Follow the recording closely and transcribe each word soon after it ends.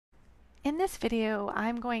In this video,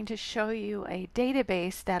 I'm going to show you a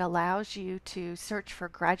database that allows you to search for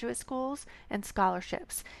graduate schools and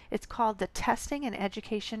scholarships. It's called the Testing and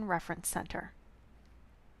Education Reference Center.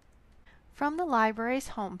 From the library's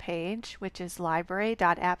homepage, which is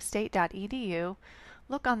library.appstate.edu,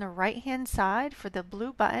 look on the right-hand side for the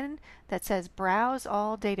blue button that says Browse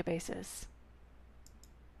All Databases.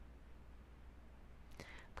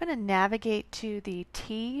 I'm going to navigate to the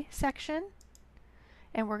T section,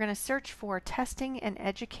 and we're going to search for Testing and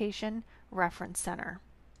Education Reference Center.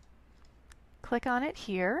 Click on it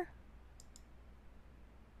here.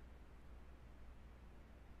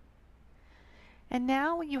 And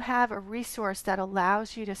now you have a resource that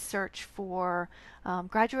allows you to search for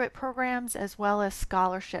graduate programs as well as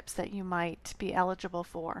scholarships that you might be eligible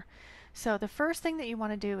for. So the first thing that you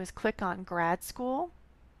want to do is click on Grad School,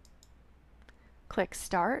 click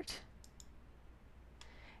Start,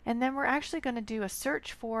 and then we're actually going to do a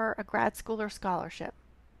search for a grad school or scholarship.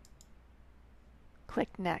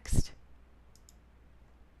 Click Next.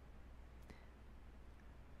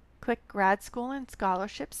 Click Grad School and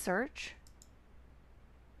Scholarship Search.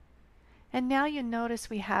 And now you notice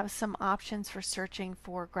we have some options for searching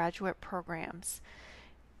for graduate programs.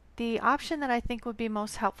 The option that I think would be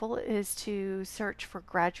most helpful is to search for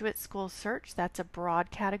Graduate School Search. That's a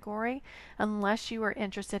broad category, unless you are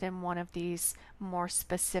interested in one of these more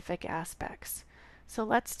specific aspects. So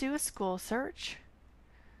let's do a school search.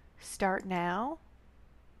 Start now.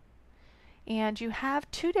 And you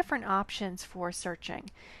have two different options for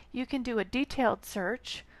searching. You can do a detailed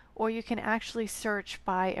search, or you can actually search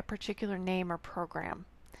by a particular name or program.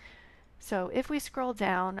 So if we scroll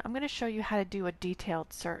down, I'm going to show you how to do a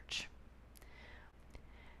detailed search.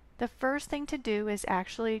 The first thing to do is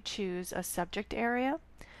actually choose a subject area.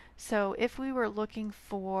 So if we were looking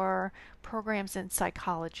for programs in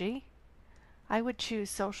psychology, I would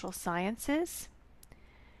choose social sciences.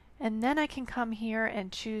 And then I can come here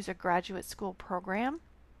and choose a graduate school program.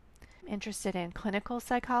 I'm interested in clinical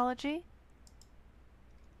psychology.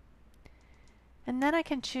 And then I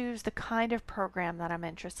can choose the kind of program that I'm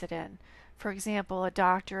interested in. For example, a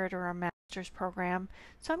doctorate or a master's program.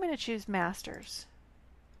 So I'm going to choose master's.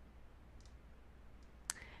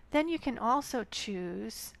 Then you can also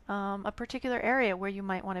choose a particular area where you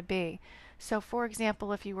might want to be. So for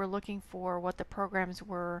example, if you were looking for what the programs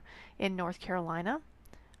were in North Carolina,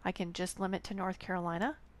 I can just limit to North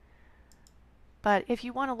Carolina. But if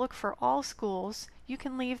you want to look for all schools, you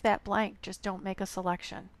can leave that blank, just don't make a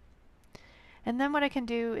selection. And then what I can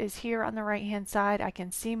do is here on the right hand side, I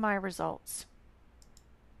can see my results.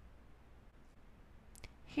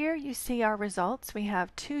 Here you see our results. We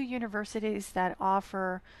have two universities that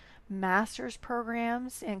offer master's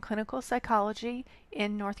programs in clinical psychology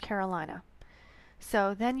in North Carolina.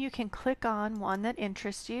 So then you can click on one that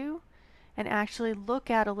interests you and actually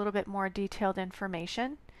look at a little bit more detailed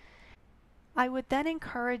information. I would then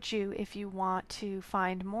encourage you, if you want to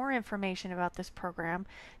find more information about this program,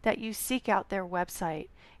 that you seek out their website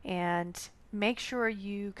and make sure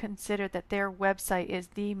you consider that their website is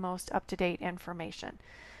the most up-to-date information.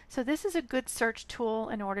 So this is a good search tool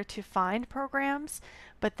in order to find programs,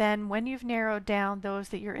 but then when you've narrowed down those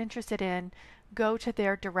that you're interested in, go to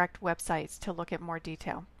their direct websites to look at more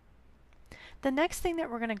detail. The next thing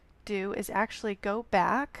that we're going to do is actually go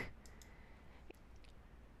back.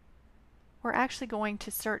 We're actually going to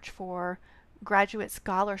search for graduate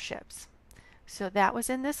scholarships. So that was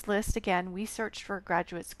in this list. Again, we searched for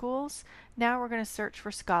graduate schools. Now we're going to search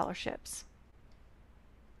for scholarships.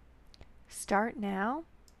 Start now.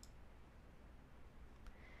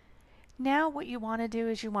 Now what you want to do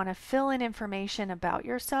is you want to fill in information about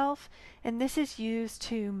yourself, and this is used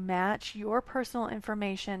to match your personal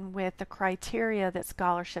information with the criteria that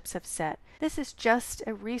scholarships have set. This is just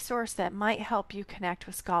a resource that might help you connect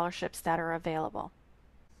with scholarships that are available.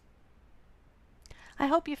 I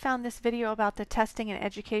hope you found this video about the Testing and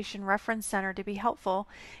Education Reference Center to be helpful.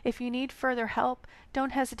 If you need further help,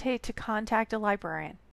 don't hesitate to contact a librarian.